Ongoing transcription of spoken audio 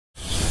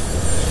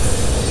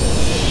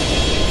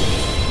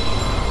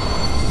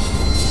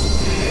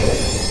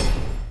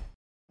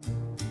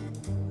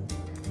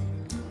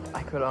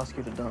could ask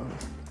you to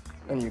dance.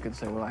 And you could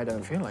say, well, I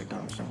don't feel like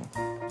dancing.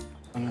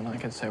 And then I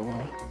could say,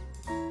 well,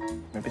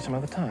 maybe some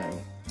other time.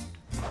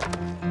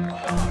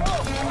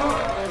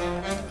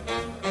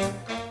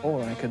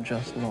 Or I could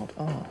just not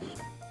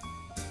ask.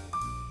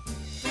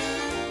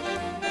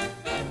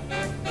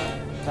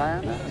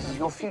 Diana, this is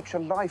your future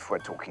life we're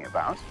talking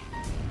about.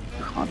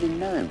 You hardly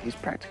know him. He's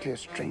practically a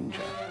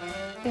stranger.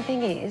 The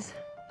thing is,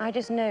 I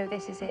just know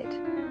this is it.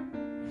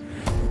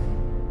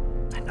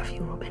 I love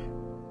you, Robin.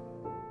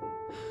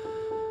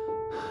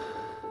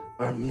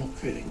 I'm not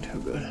feeling too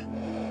good.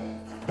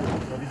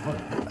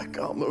 I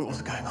can't move.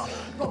 What's going on?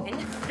 Robin?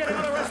 Get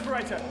another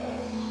respirator!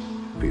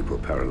 People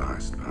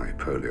paralyzed by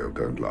polio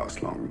don't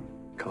last long.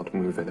 Can't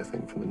move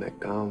anything from the neck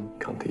down.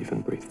 Can't even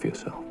breathe for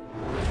yourself.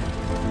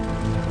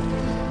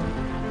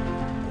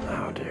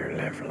 How do you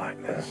live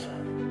like this?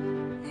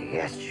 You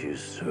get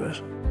used to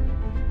it.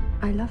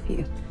 I love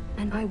you,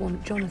 and I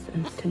want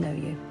Jonathan to know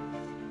you.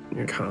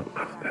 You can't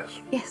love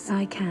this. Yes,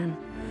 I can.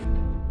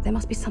 There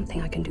must be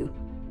something I can do.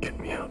 Get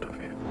me out of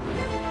here.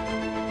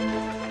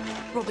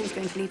 Robin's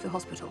going to leave the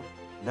hospital.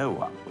 No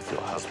one with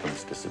your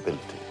husband's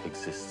disability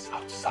exists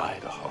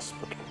outside a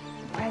hospital.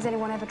 Has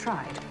anyone ever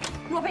tried?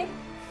 Robin!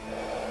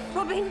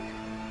 Robin!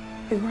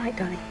 You're right,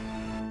 darling.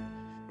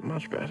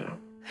 Much better.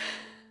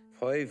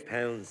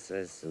 £5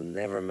 says he'll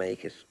never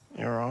make it.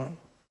 You're on.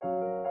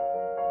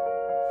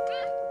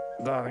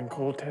 Darling,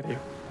 call Teddy.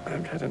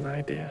 I've had an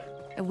idea.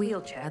 A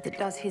wheelchair that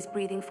does his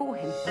breathing for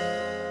him.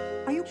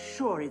 Are you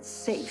sure it's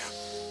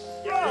safe?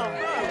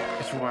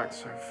 It's worked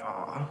so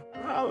far.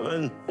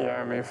 Alan, You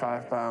owe me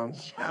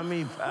 £5.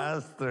 hammy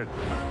bastard.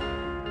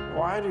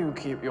 Why do you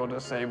keep your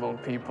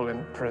disabled people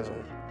in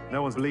prison?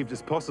 No one's believed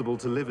it's possible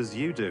to live as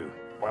you do.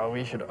 Well,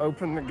 we should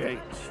open the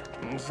gates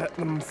and set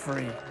them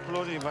free.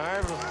 Bloody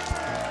marvel.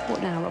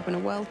 What now, Robin? A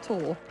world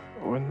tour?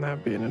 Wouldn't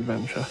that be an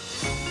adventure?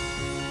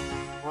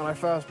 When I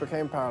first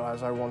became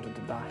paralyzed, I wanted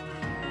to die.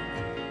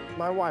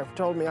 My wife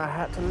told me I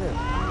had to live.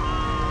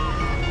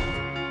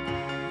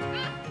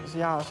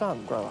 See our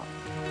son grow up.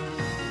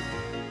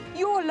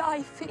 Your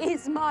life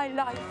is my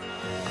life.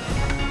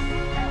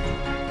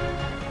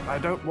 I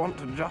don't want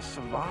to just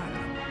survive.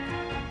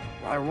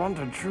 I want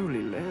to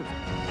truly live.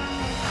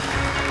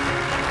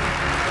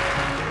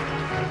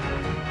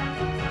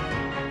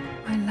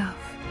 I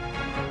love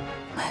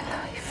my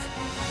life.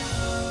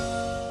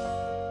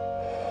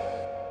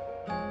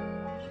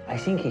 I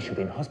think he should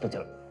be in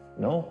hospital.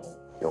 No?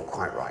 You're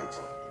quite right.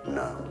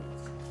 No.